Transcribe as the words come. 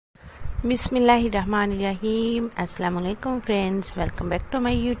बिस्मिल्लाहिर्रहमानिर्रहीम। अस्सलाम वालेकुम friends, welcome back to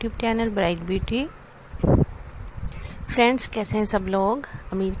my YouTube channel bright beauty. Friends, कैसे हैं सब लोग?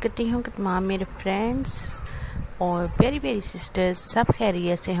 उम्मीद करती हूँ कि तमाम मेरे फ्रेंड्स और प्यारी प्यारी सिस्टर्स सब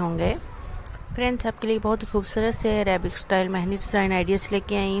खैरियत से होंगे। फ्रेंड्स, आपके लिए बहुत ही खूबसूरत से Arabic style mehndi design ideas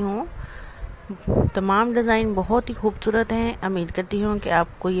लेके आई हूँ। तमाम डिज़ाइन बहुत ही खूबसूरत हैं। उम्मीद करती हूँ कि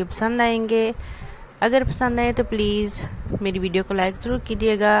आपको ये पसंद आएंगे। अगर पसंद आए तो प्लीज़ मेरी वीडियो को लाइक ज़रूर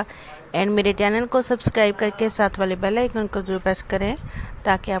कीजिएगा एंड मेरे चैनल को सब्सक्राइब करके साथ वाले बेल आइकन को जरूर प्रेस करें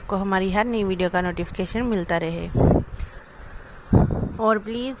ताकि आपको हमारी हर नई वीडियो का नोटिफिकेशन मिलता रहे। और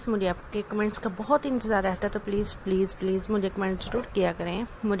प्लीज़ मुझे आपके कमेंट्स का बहुत इंतज़ार रहता है, तो प्लीज़ प्लीज़ प्लीज़ मुझे कमेंट ज़रूर किया करें,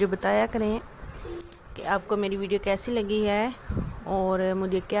 मुझे बताया करें कि आपको मेरी वीडियो कैसी लगी है और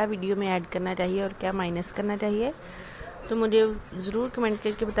मुझे क्या वीडियो में ऐड करना चाहिए और क्या माइनस करना चाहिए। तो मुझे ज़रूर कमेंट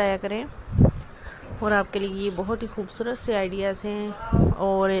करके बताया करें। और आपके लिए ये बहुत ही खूबसूरत से आइडियाज़ हैं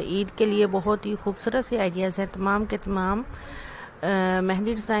और ईद के लिए बहुत ही खूबसूरत से आइडियाज़ हैं। तमाम के तमाम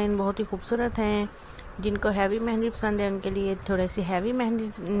मेहंदी डिज़ाइन बहुत ही खूबसूरत हैं। जिनको हैवी मेहंदी पसंद है उनके लिए थोड़े से हैवी मेहंदी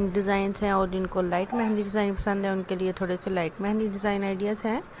डिज़ाइंस हैं और जिनको लाइट मेहंदी डिज़ाइन पसंद है उनके लिए थोड़े से लाइट मेहंदी डिज़ाइन आइडियाज़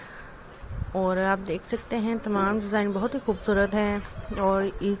हैं। और आप देख सकते हैं तमाम डिज़ाइन बहुत ही खूबसूरत हैं और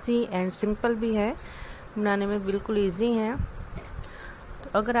इजी एंड सिंपल भी है, बनाने में बिल्कुल इजी हैं। तो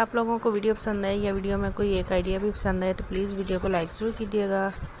अगर आप लोगों को वीडियो पसंद है या वीडियो में कोई एक आइडिया भी पसंद है तो प्लीज़ वीडियो को लाइक ज़रूर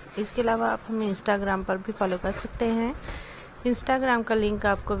कीजिएगा। इसके अलावा आप हमें इंस्टाग्राम पर भी फॉलो कर सकते हैं। इंस्टाग्राम का लिंक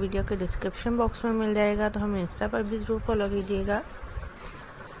आपको वीडियो के डिस्क्रिप्शन बॉक्स में मिल जाएगा, तो हमें इंस्टा पर भी ज़रूर फॉलो कीजिएगा।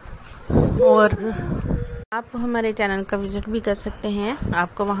 और आप हमारे चैनल का विजिट भी कर सकते हैं,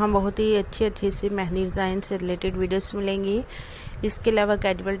 आपको वहाँ बहुत ही अच्छी सी मेहंदी डिज़ाइन से रिलेटेड वीडियोस मिलेंगी। इसके अलावा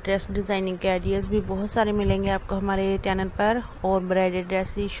कैजुअल ड्रेस डिज़ाइनिंग के आइडियाज़ भी बहुत सारे मिलेंगे आपको हमारे चैनल पर। और bridal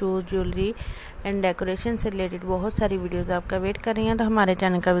dresses, shoes, jewellery and decoration से रिलेटेड बहुत सारी वीडियोस आपका वेट कर रही हैं, तो हमारे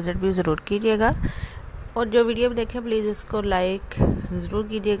चैनल का विजिट भी ज़रूर कीजिएगा। और जो वीडियो देखें प्लीज़ इसको लाइक ज़रूर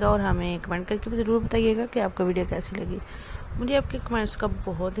कीजिएगा और हमें कमेंट करके भी ज़रूर बताइएगा कि आपको वीडियो कैसी लगी। मुझे आपके कमेंट्स का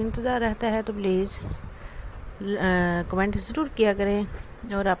बहुत इंतज़ार रहता है, तो प्लीज़ कमेंट ज़रूर किया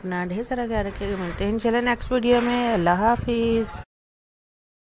करें और अपना ढेर सारा ख्याल रखिएगा। मिलते हैं इंशाल्लाह नेक्स्ट वीडियो में। अल्लाह हाफिज़।